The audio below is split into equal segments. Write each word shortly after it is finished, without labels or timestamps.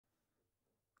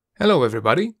Hello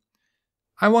everybody.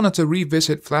 I wanted to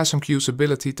revisit FlashMQ's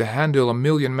ability to handle 1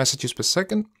 million messages per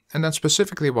second and then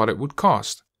specifically what it would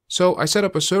cost. So I set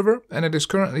up a server and it is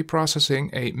currently processing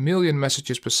 1 million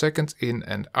messages per second in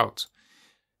and out.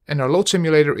 And our load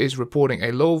simulator is reporting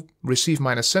a low receive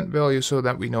minus sent value so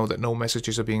that we know that no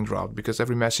messages are being dropped, because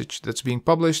every message that's being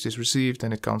published is received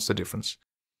and it counts the difference.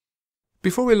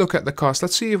 Before we look at the cost,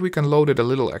 let's see if we can load it a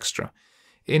little extra.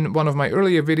 In one of my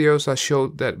earlier videos I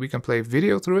showed that we can play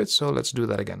video through it, so let's do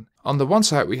that again. On the one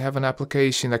side we have an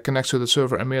application that connects to the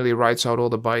server and merely writes out all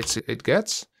the bytes it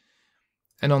gets.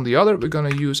 And on the other we're going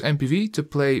to use MPV to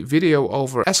play video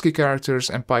over ASCII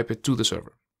characters and pipe it to the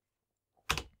server.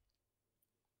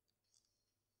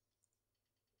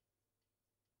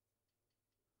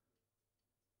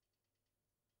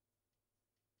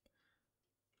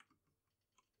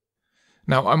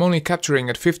 Now I'm only capturing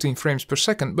at 15 frames per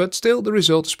second, but still the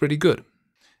result is pretty good.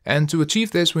 And to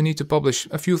achieve this we need to publish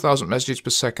a few thousand messages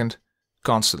per second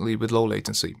constantly with low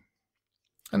latency.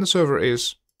 And the server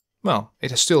is, well,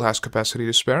 it still has capacity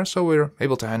to spare, so we're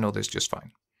able to handle this just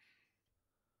fine.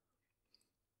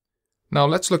 Now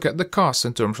let's look at the cost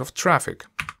in terms of traffic.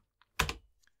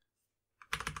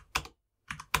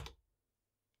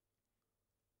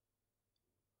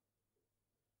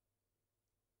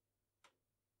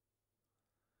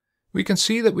 We can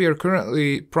see that we are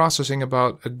currently processing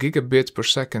about 1 gigabit per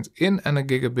second in and 1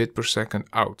 gigabit per second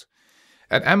out.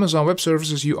 At Amazon Web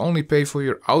Services you only pay for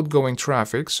your outgoing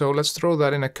traffic, so let's throw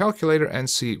that in a calculator and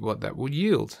see what that would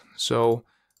yield. So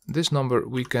this number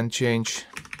we can change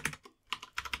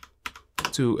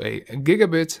to a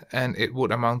gigabit and it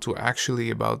would amount to actually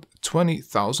about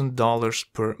 $20,000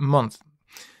 per month.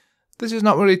 This is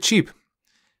not really cheap.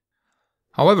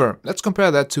 However, let's compare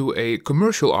that to a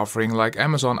commercial offering like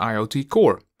Amazon IoT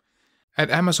Core. At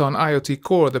Amazon IoT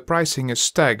Core the pricing is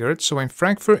staggered, so in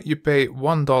Frankfurt you pay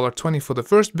 $1.20 for the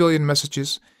first billion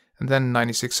messages, and then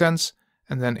 96 cents,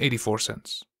 and then 84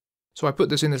 cents. So I put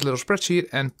this in this little spreadsheet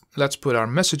and let's put our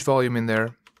message volume in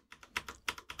there.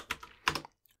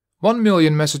 1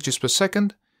 million messages per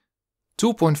second,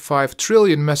 2.5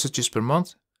 trillion messages per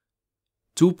month,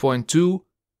 $2.2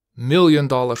 million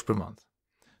per month.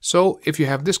 So if you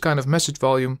have this kind of message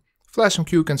volume,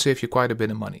 FlashMQ can save you quite a bit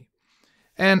of money.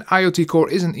 And IoT Core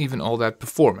isn't even all that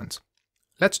performant.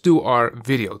 Let's do our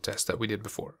video test that we did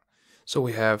before. So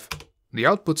we have the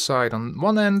output side on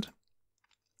one end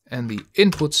and the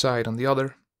input side on the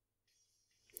other.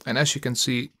 And as you can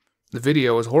see, the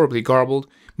video is horribly garbled,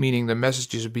 meaning the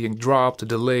messages are being dropped,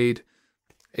 delayed.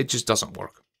 It just doesn't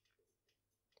work.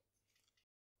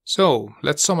 So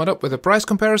let's sum it up with a price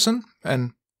comparison,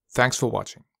 and thanks for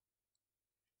watching.